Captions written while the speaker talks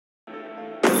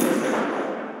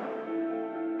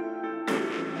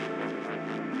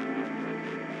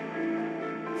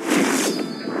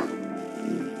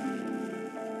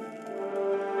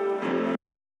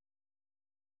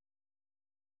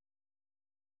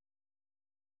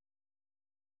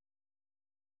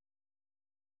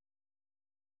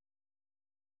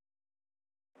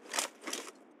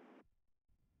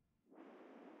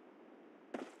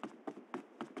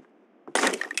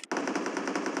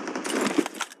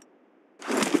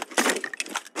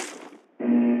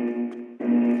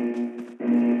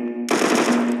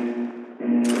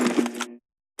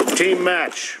Team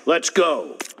match. Let's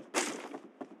go.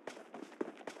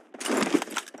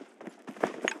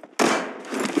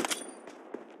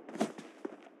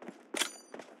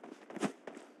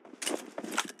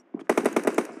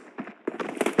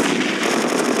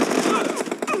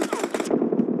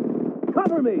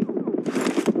 Cover me.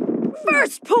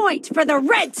 First point for the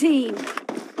red team.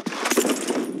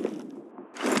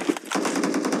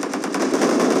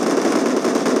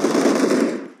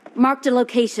 Marked a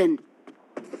location.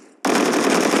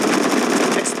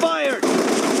 Expired!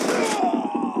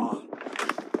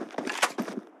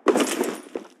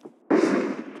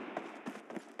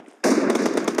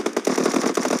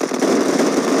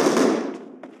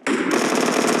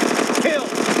 Kill!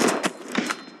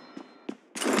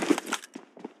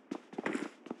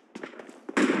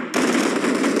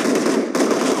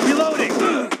 Reloading!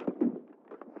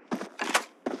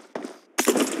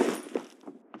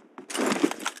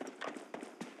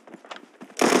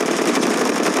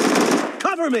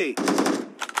 Cover me!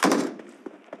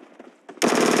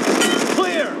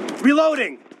 Clear!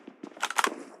 Reloading!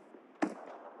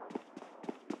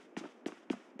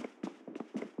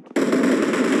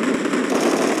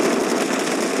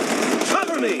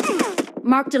 Cover me!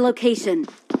 Marked a location.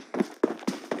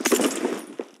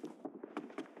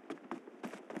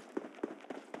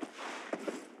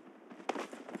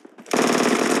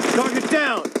 Target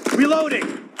down!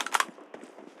 Reloading!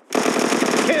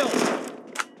 Kill!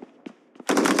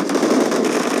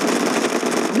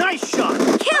 Nice shot!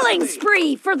 Killing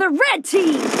spree for the red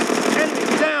team.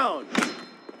 Enemy down!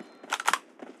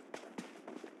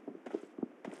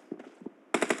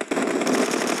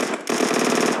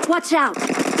 Watch out.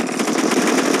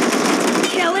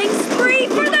 Killing spree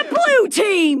for the blue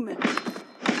team.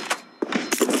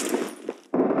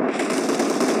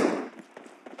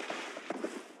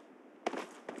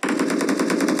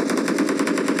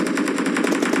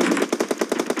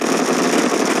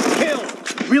 Kill!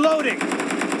 Reloading!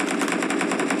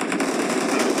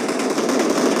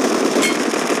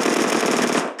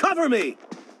 Cover me!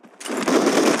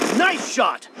 Nice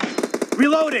shot!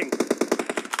 Reloading!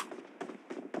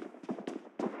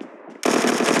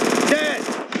 Dead!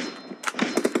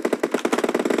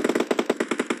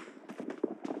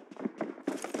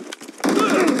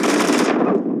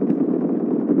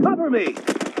 Cover me!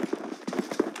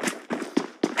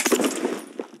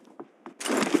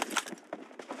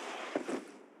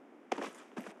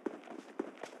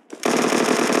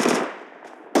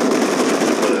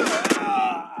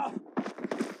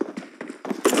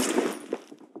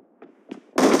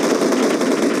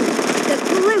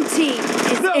 Blue team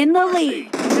is in the lead.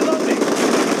 Reloading!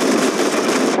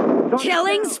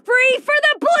 Killing spree for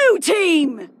the blue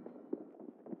team.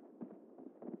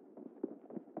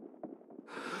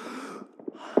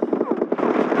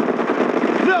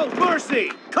 No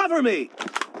mercy! Cover me!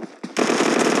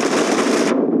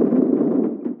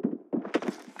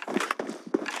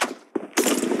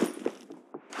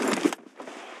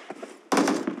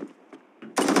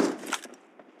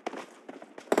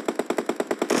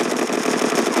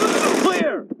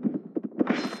 Clear!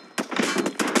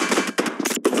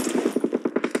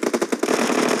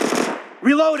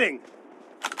 Reloading!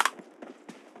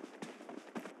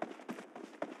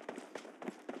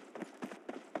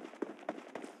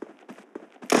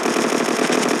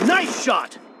 Nice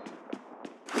shot!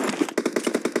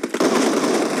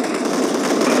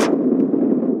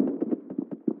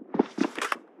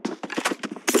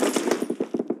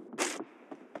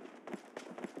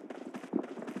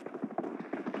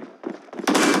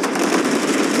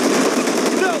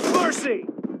 No mercy!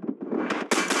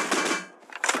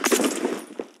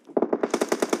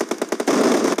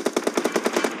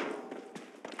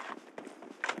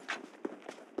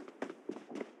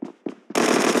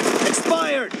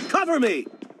 Expired! Cover me!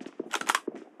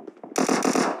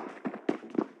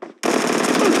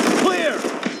 Clear!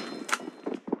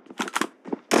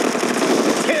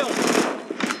 Kill!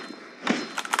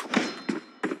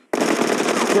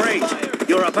 Great!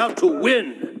 You're about to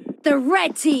win! The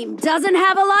red team doesn't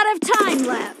have a lot of time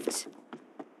left.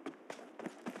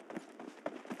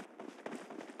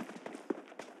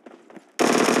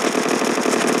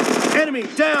 Enemy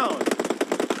down!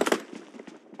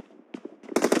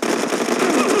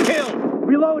 Kill!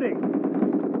 Reloading!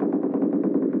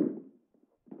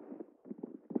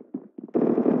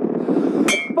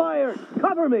 Expired!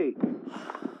 Cover me!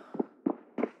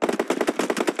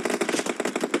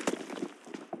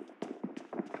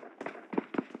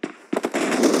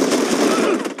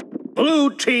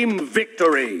 Blue team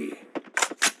victory!